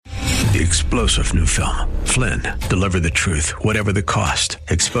The explosive new film, Flynn, deliver the truth, whatever the cost,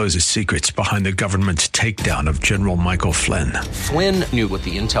 exposes secrets behind the government's takedown of General Michael Flynn. Flynn knew what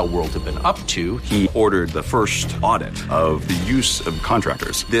the intel world had been up to. He ordered the first audit of the use of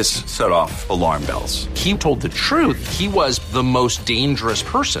contractors. This set off alarm bells. He told the truth. He was the most dangerous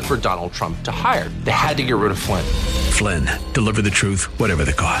person for Donald Trump to hire. They had to get rid of Flynn. Flynn, deliver the truth, whatever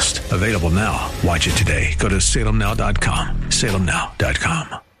the cost. Available now. Watch it today. Go to salemnow.com.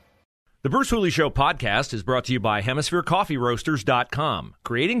 salemnow.com. The Bruce Hooley Show podcast is brought to you by HemisphereCoffeeRoasters.com.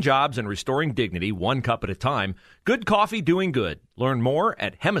 Creating jobs and restoring dignity one cup at a time. Good coffee doing good. Learn more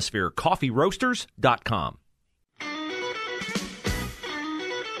at HemisphereCoffeeRoasters.com.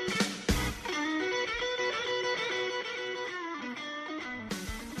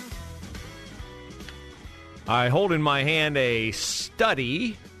 I hold in my hand a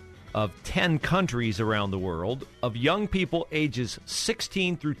study of 10 countries around the world of young people ages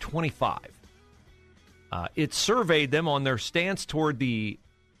 16 through 25. It surveyed them on their stance toward the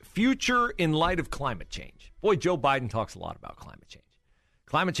future in light of climate change. Boy, Joe Biden talks a lot about climate change.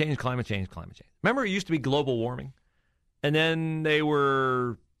 Climate change, climate change, climate change. Remember, it used to be global warming? And then they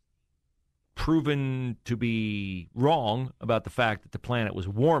were proven to be wrong about the fact that the planet was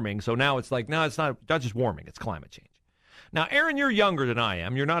warming. So now it's like, no, it's not just warming, it's climate change. Now, Aaron, you're younger than I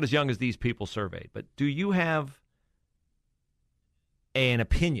am. You're not as young as these people surveyed. But do you have an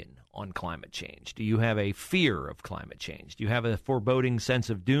opinion on climate change? Do you have a fear of climate change? Do you have a foreboding sense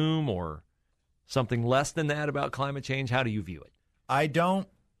of doom or something less than that about climate change? How do you view it? I don't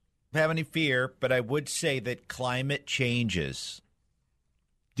have any fear, but I would say that climate changes.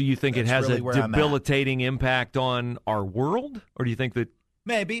 Do you think it has a debilitating impact on our world? Or do you think that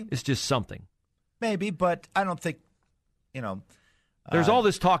maybe it's just something? Maybe, but I don't think, there's all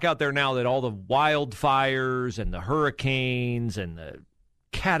this talk out there now that all the wildfires and the hurricanes and the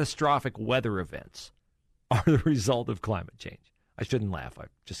catastrophic weather events are the result of climate change. I shouldn't laugh. I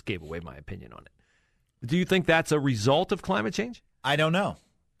just gave away my opinion on it. Do you think that's a result of climate change? I don't know.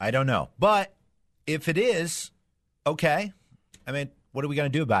 But if it is, okay. I mean, what are we going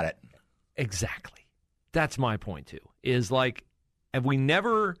to do about it? Exactly. That's my point, too, is like, have we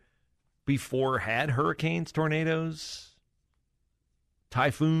never before had hurricanes, tornadoes,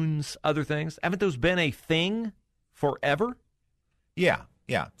 typhoons, other things? Haven't those been a thing forever? Yeah.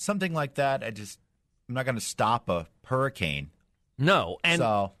 Something like that. I'm not going to stop a hurricane. No. And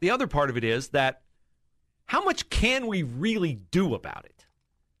the other part of it is that how much can we really do about it?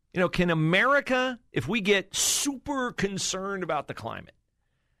 Can America, if we get super concerned about the climate,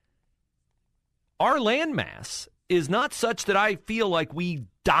 our landmass is not such that I feel like we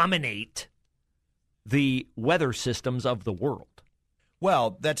dominate the weather systems of the world.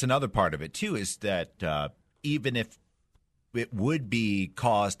 Well, that's another part of it, too, is that even if it would be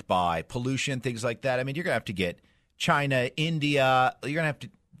caused by pollution, things like that, I mean, you're going to have to get China, India, you're going to have to,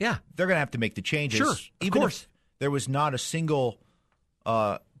 they're going to have to make the changes. Sure, even of course. If there was not a single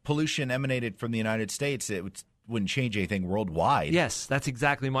pollution emanated from the United States, it wouldn't change anything worldwide. Yes, that's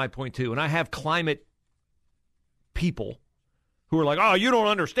exactly my point, too. And I have climate people who are like, oh, you don't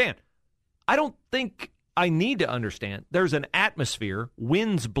understand. I don't think I need to understand. There's an atmosphere,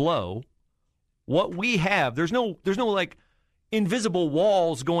 winds blow. What we have, there's no like invisible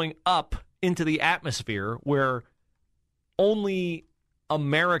walls going up into the atmosphere where only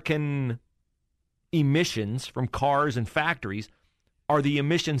American emissions from cars and factories are the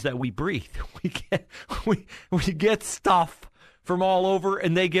emissions that we breathe. We get stuff from all over,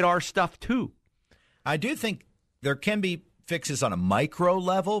 and they get our stuff too. I do think there can be fixes on a micro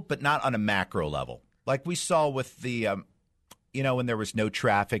level, but not on a macro level. Like we saw with the, when there was no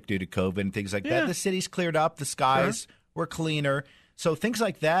traffic due to COVID and things like that. The cities cleared up, the skies were cleaner. So things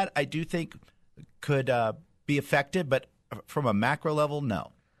like that I do think could be affected, but from a macro level,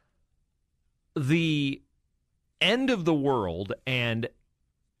 no. The end of the world and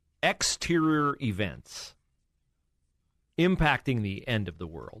exterior events impacting the end of the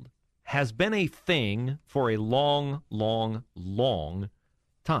world has been a thing for a long, long, long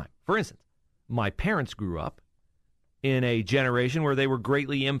time. For instance, my parents grew up in a generation where they were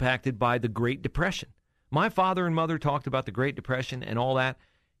greatly impacted by the Great Depression. My father and mother talked about the Great Depression and all that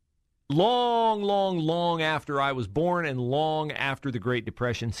long, long, long after I was born and long after the Great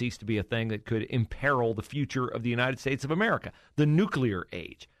Depression ceased to be a thing that could imperil the future of the United States of America. The nuclear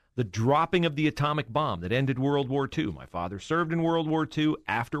age, the dropping of the atomic bomb that ended World War II. My father served in World War II.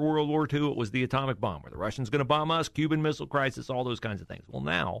 After World War II, it was the atomic bomb. Were the Russians going to bomb us? Cuban Missile Crisis, all those kinds of things. Well,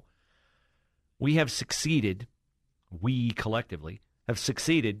 now we have succeeded, we collectively have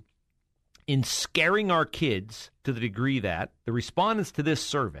succeeded in scaring our kids to the degree that the respondents to this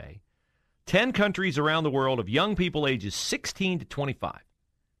survey 10 countries around the world of young people ages 16 to 25.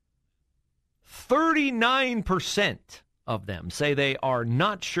 39% of them say they are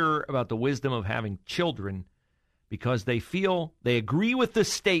not sure about the wisdom of having children because they agree with the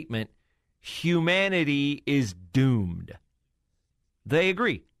statement, humanity is doomed. They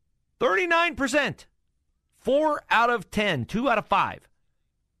agree. 39%. 4 out of 10, 2 out of 5,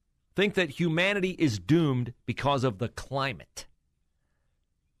 think that humanity is doomed because of the climate.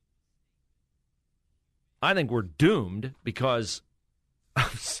 I think we're doomed because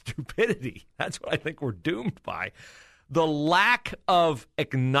of stupidity. That's what I think we're doomed by. The lack of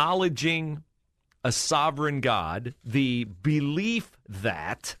acknowledging a sovereign God, the belief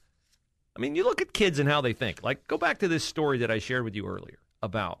that, I mean, you look at kids and how they think. Like, go back to this story that I shared with you earlier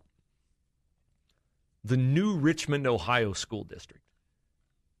about the new Richmond, Ohio school district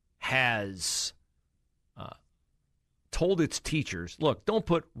has told its teachers, look, don't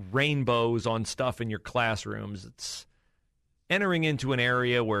put rainbows on stuff in your classrooms. It's entering into an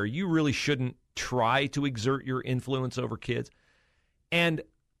area where you really shouldn't try to exert your influence over kids. And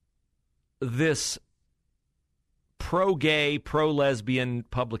this pro-gay, pro-lesbian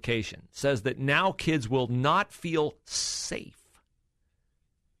publication says that now kids will not feel safe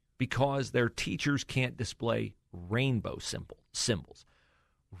because their teachers can't display rainbow symbols.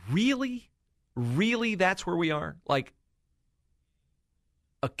 Really? Really, that's where we are? Like,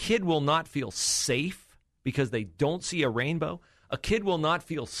 a kid will not feel safe because they don't see a rainbow? A kid will not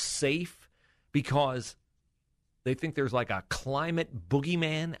feel safe because they think there's like a climate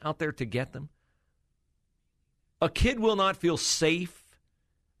boogeyman out there to get them? A kid will not feel safe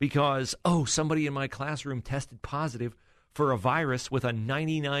because, somebody in my classroom tested positive for a virus with a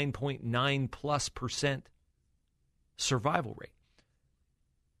 99.9+% survival rate.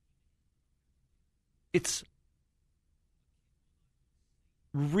 It's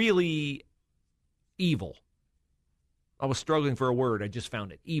really evil. I was struggling for a word. I just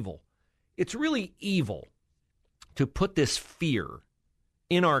found it. Evil. It's really evil to put this fear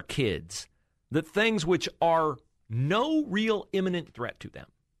in our kids that things which are no real imminent threat to them,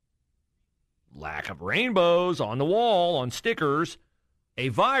 lack of rainbows on the wall, on stickers, a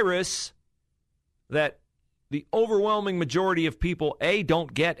virus that the overwhelming majority of people, A,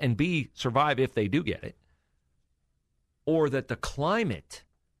 don't get, and B, survive if they do get it, or that the climate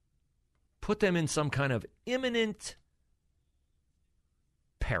put them in some kind of imminent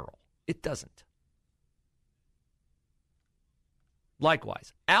peril. It doesn't.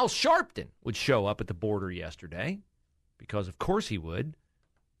 Likewise, Al Sharpton would show up at the border yesterday, because of course he would.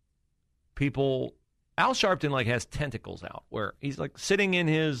 Al Sharpton has tentacles out, where he's sitting in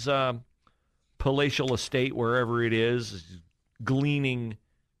his palatial estate, wherever it is, gleaning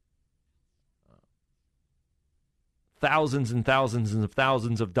thousands and thousands and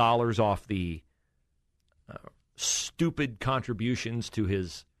thousands of dollars off the stupid contributions to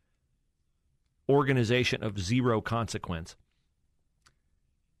his organization of zero consequence.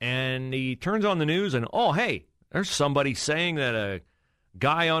 And he turns on the news and, hey, there's somebody saying that a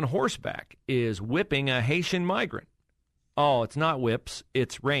guy on horseback is whipping a Haitian migrant. Oh, it's not whips,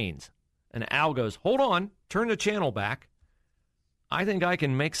 it's reins. And Al goes, hold on, turn the channel back. I think I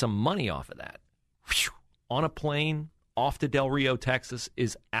can make some money off of that. Whew. On a plane, off to Del Rio, Texas,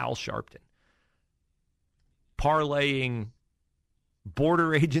 is Al Sharpton. Parlaying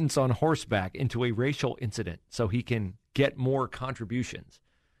border agents on horseback into a racial incident so he can get more contributions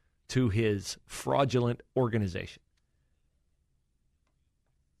to his fraudulent organization.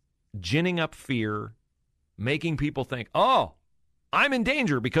 Ginning up fear, making people think, I'm in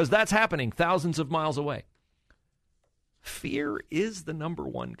danger because that's happening thousands of miles away. Fear is the number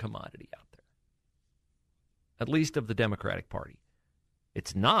one commodity out there, at least of the Democratic Party.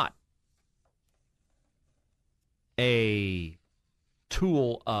 It's not a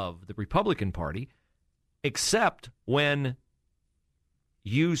tool of the Republican Party, except when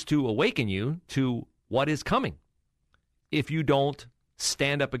used to awaken you to what is coming if you don't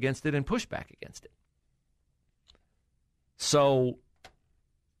stand up against it and push back against it. So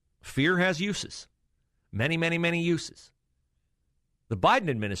fear has uses, many, many, many uses. The Biden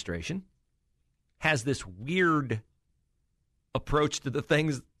administration has this weird approach to the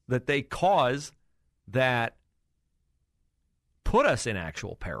things that they cause that put us in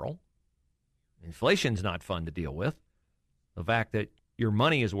actual peril. Inflation's not fun to deal with. The fact that your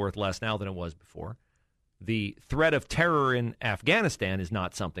money is worth less now than it was before. The threat of terror in Afghanistan is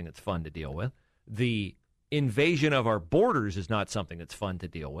not something that's fun to deal with. The invasion of our borders is not something that's fun to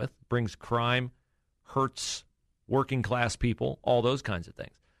deal with. Brings crime, hurts working class people, all those kinds of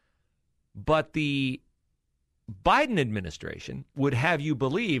things. But the Biden administration would have you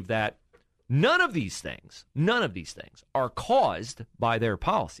believe that None of these things are caused by their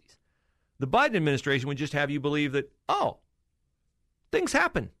policies. The Biden administration would just have you believe that, things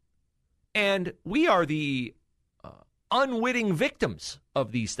happen. And we are the unwitting victims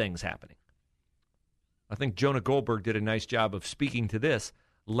of these things happening. I think Jonah Goldberg did a nice job of speaking to this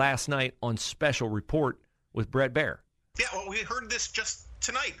last night on Special Report with Brett Baer. Yeah, well, we heard this just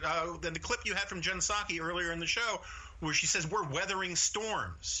tonight. The clip you had from Jen Psaki earlier in the show where she says we're weathering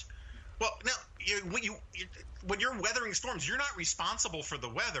storms. Well, now, when you're weathering storms, you're not responsible for the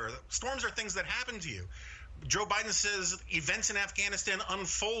weather. Storms are things that happen to you. Joe Biden says events in Afghanistan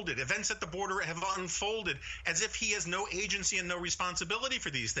unfolded. Events at the border have unfolded as if he has no agency and no responsibility for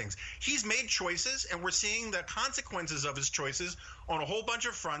these things. He's made choices, and we're seeing the consequences of his choices on a whole bunch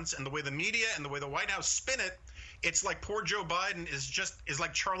of fronts. And the way the media and the way the White House spin it, it's like poor Joe Biden is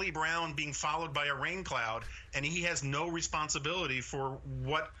like Charlie Brown being followed by a rain cloud, and he has no responsibility for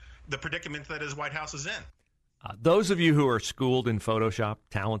what the predicament that his White House is in. Those of you who are schooled in Photoshop,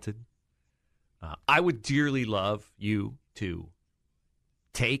 talented, I would dearly love you to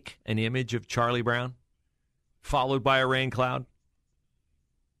take an image of Charlie Brown, followed by a rain cloud,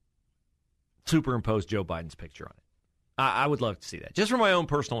 superimpose Joe Biden's picture on it. I would love to see that, just for my own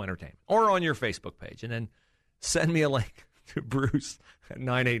personal entertainment, or on your Facebook page, and then send me a link to Bruce at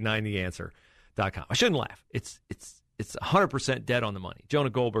 989theanswer.com. I shouldn't laugh. It's 100% dead on the money.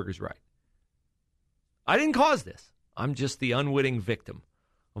 Jonah Goldberg is right. I didn't cause this. I'm just the unwitting victim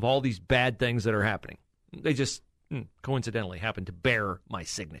of all these bad things that are happening. They just coincidentally happen to bear my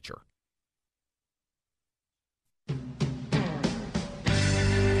signature.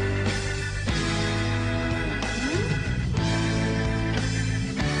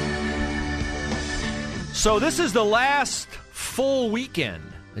 So this is the last full weekend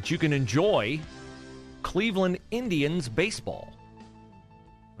that you can enjoy Cleveland Indians baseball.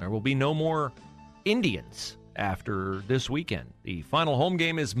 There will be no more Indians after this weekend. The final home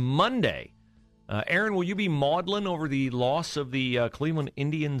game is Monday. Aaron, will you be maudlin over the loss of the Cleveland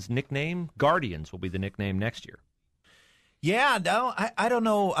Indians nickname? Guardians will be the nickname next year. Yeah, no, I don't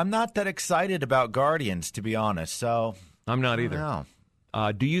know. I'm not that excited about Guardians, to be honest. So I'm not either.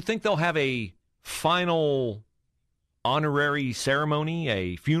 Do you think they'll have a final honorary ceremony,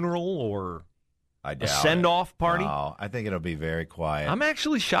 a funeral, or a send-off party? No, I think it'll be very quiet. I'm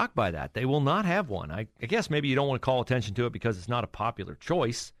actually shocked by that. They will not have one. I guess maybe you don't want to call attention to it because it's not a popular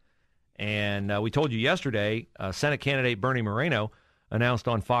choice. And we told you yesterday, Senate candidate Bernie Moreno announced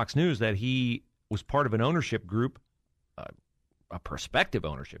on Fox News that he was part of an ownership group, a prospective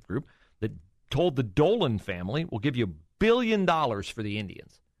ownership group, that told the Dolan family, we'll give you $1 billion for the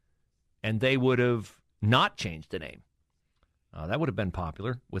Indians. And they would have not changed the name. That would have been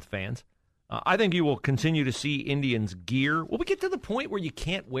popular with fans. I think you will continue to see Indians gear. Will we get to the point where you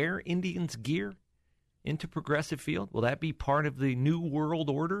can't wear Indians gear into Progressive Field? Will that be part of the new world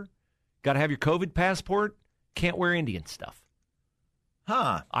order? Got to have your COVID passport? Can't wear Indian stuff.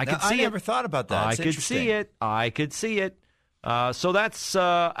 Huh. I never thought about that. I could see it. So that's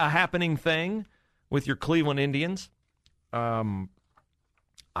a happening thing with your Cleveland Indians. I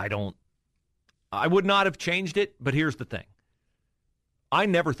would not have changed it, but here's the thing. I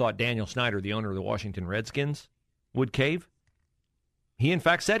never thought Daniel Snyder, the owner of the Washington Redskins, would cave. He, in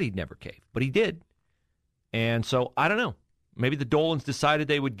fact, said he'd never cave, but he did. And so, I don't know. Maybe the Dolans decided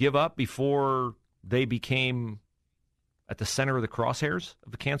they would give up before they became at the center of the crosshairs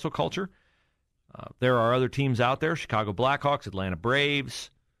of the cancel culture. There are other teams out there, Chicago Blackhawks, Atlanta Braves.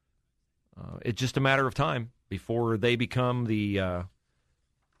 It's just a matter of time before they become the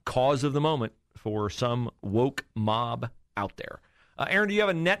cause of the moment for some woke mob out there. Aaron, do you have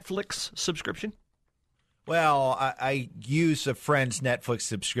a Netflix subscription? Well, I use a friend's Netflix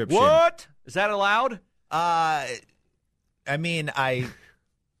subscription. What? Is that allowed? I mean, I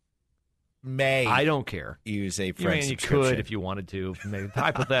may. I don't care. Use a friend's subscription. You could if you wanted to. Maybe,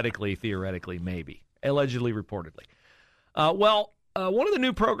 hypothetically, theoretically, maybe. Allegedly, reportedly. One of the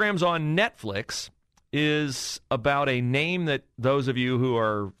new programs on Netflix is about a name that those of you who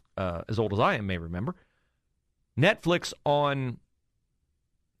are as old as I am may remember. Netflix on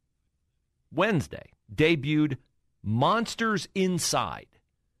Wednesday debuted Monsters Inside,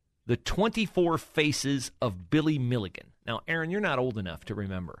 the 24 Faces of Billy Milligan. Now, Aaron, you're not old enough to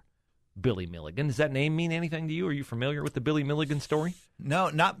remember Billy Milligan. Does that name mean anything to you? Are you familiar with the Billy Milligan story? No,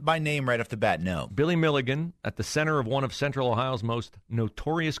 not by name right off the bat, no. Billy Milligan, at the center of one of Central Ohio's most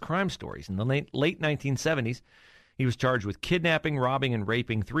notorious crime stories. In the late 1970s, he was charged with kidnapping, robbing, and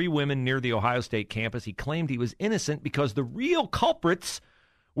raping 3 women near the Ohio State campus. He claimed he was innocent because the real culprits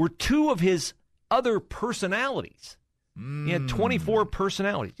were 2 of his other personalities. He had 24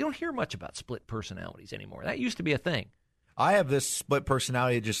 personalities. You don't hear much about split personalities anymore. That used to be a thing. I have this split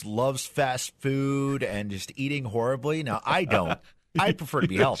personality that just loves fast food and just eating horribly. Now, I don't. I prefer to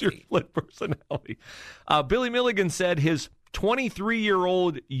be healthy. Your split personality. Billy Milligan said his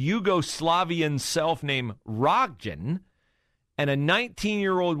 23-year-old Yugoslavian self named Rogjan and a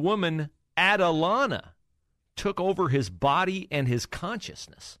 19-year-old woman, Adalana, took over his body and his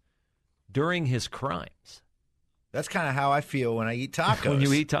consciousness during his crimes. That's kind of how I feel when I eat tacos. When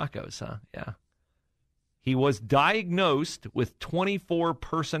you eat tacos, huh? Yeah. He was diagnosed with 24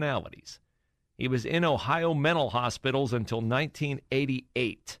 personalities. He was in Ohio mental hospitals until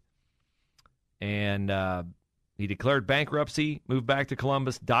 1988. And he declared bankruptcy, moved back to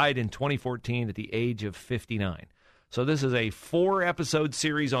Columbus, died in 2014 at the age of 59. So this is a 4-episode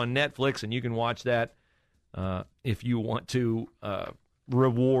series on Netflix, and you can watch that if you want to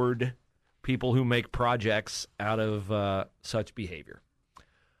reward people who make projects out of such behavior.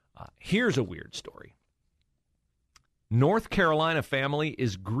 Here's a weird story. North Carolina family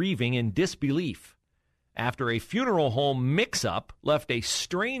is grieving in disbelief after a funeral home mix-up left a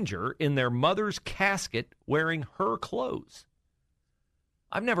stranger in their mother's casket wearing her clothes.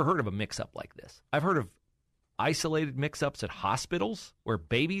 I've never heard of a mix-up like this. I've heard of isolated mix-ups at hospitals where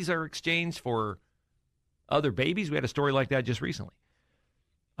babies are exchanged for other babies. We had a story like that just recently.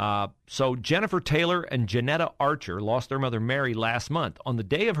 So Jennifer Taylor and Janetta Archer lost their mother Mary last month. On the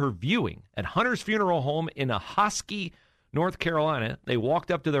day of her viewing at Hunter's Funeral Home in Ahoskie, North Carolina, they walked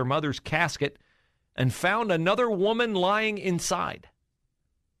up to their mother's casket and found another woman lying inside.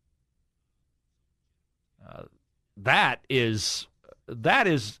 That is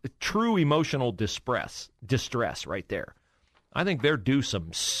true emotional distress right there. I think they're due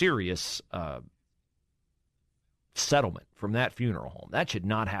some serious settlement from that funeral home. That should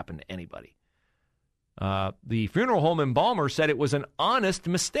not happen to anybody. The funeral home in Balmer said it was an honest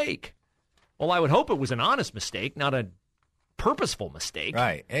mistake. Well, I would hope it was an honest mistake, not a purposeful mistake.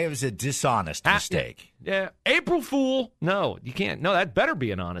 Right. It was a dishonest mistake. Yeah. April Fool. No, you can't. No, that better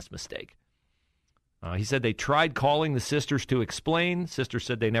be an honest mistake. He said they tried calling the sisters to explain. Sisters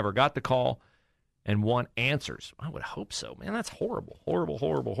said they never got the call and want answers. I would hope so. Man, that's horrible. Horrible,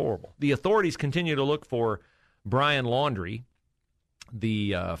 horrible, horrible. The authorities continue to look for Brian Laundrie,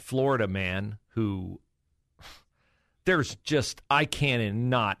 the Florida man who I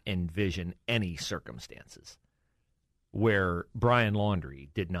cannot envision any circumstances where Brian Laundrie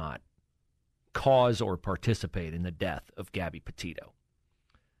did not cause or participate in the death of Gabby Petito.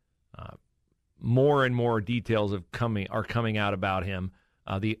 More and more details are coming out about him.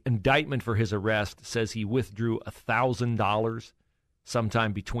 The indictment for his arrest says he withdrew $1,000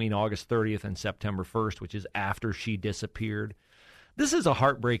 sometime between August 30th and September 1st, which is after she disappeared. This is a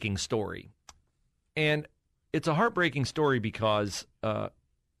heartbreaking story. And it's a heartbreaking story because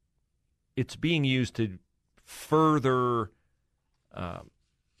it's being used to further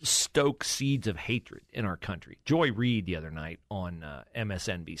stoke seeds of hatred in our country. Joy Reid the other night on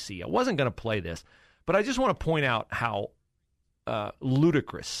MSNBC. I wasn't going to play this, but I just want to point out how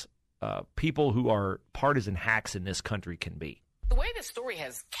ludicrous people who are partisan hacks in this country can be. The way this story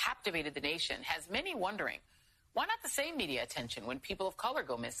has captivated the nation has many wondering, why not the same media attention when people of color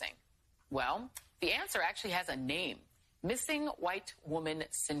go missing? Well, the answer actually has a name: missing white woman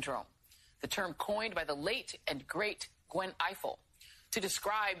syndrome, the term coined by the late and great Gwen Ifill to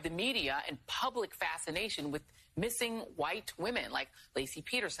describe the media and public fascination with missing white women like Lacey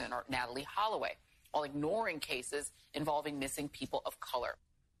Peterson or Natalie Holloway, while ignoring cases involving missing people of color.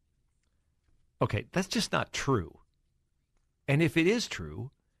 Okay, that's just not true. And if it is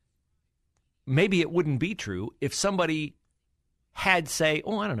true, maybe it wouldn't be true if somebody had, say,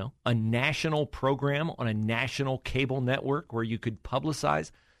 a national program on a national cable network where you could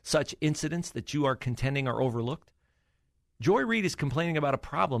publicize such incidents that you are contending are overlooked. Joy Reid is complaining about a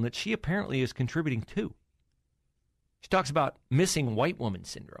problem that she apparently is contributing to. She talks about missing white woman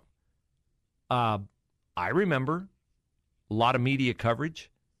syndrome. I remember a lot of media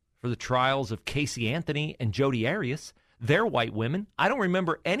coverage for the trials of Casey Anthony and Jodi Arias. They're white women. I don't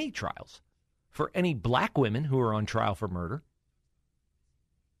remember any trials for any black women who are on trial for murder.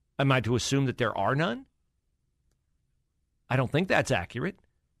 Am I to assume that there are none? I don't think that's accurate.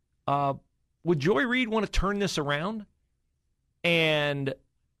 Would Joy Reid want to turn this around and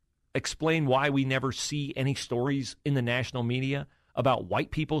explain why we never see any stories in the national media about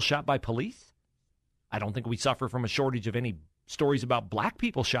white people shot by police? I don't think we suffer from a shortage of any stories about black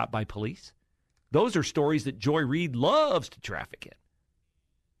people shot by police. Those are stories that Joy Reid loves to traffic in.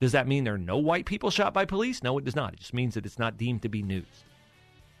 Does that mean there are no white people shot by police? No, it does not. It just means that it's not deemed to be news.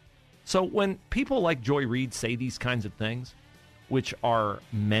 So when people like Joy Reid say these kinds of things, which are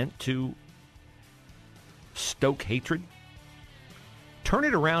meant to stoke hatred, turn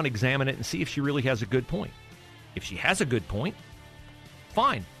it around, examine it, and see if she really has a good point. If she has a good point,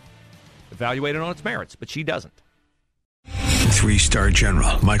 fine. Evaluate it on its merits, but she doesn't. 3-star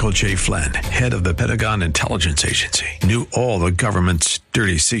General Michael J. Flynn, head of the Pentagon Intelligence Agency, knew all the government's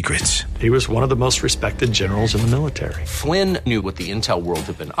dirty secrets. He was one of the most respected generals in the military. Flynn knew what the intel world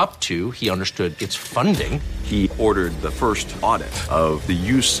had been up to. He understood its funding. He ordered the first audit of the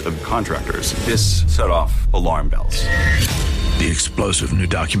use of contractors. This set off alarm bells. The explosive new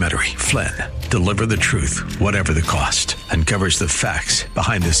documentary, Flynn, Deliver the Truth, Whatever the Cost, uncovers the facts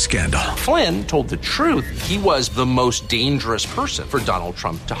behind this scandal. Flynn told the truth. He was the most dangerous person for Donald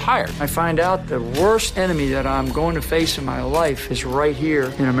Trump to hire. I find out the worst enemy that I'm going to face in my life is right here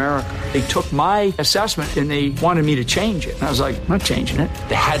in America. They took my assessment and they wanted me to change it. And I was like, I'm not changing it.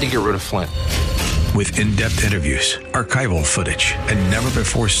 They had to get rid of Flynn. With in-depth interviews, archival footage, and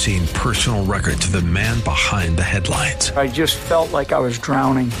never-before-seen personal records of the man behind the headlines. I just felt like I was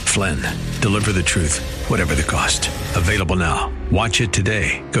drowning. Flynn, Deliver the Truth, Whatever the Cost. Available now. Watch it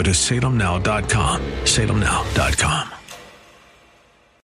today. Go to salemnow.com. salemnow.com.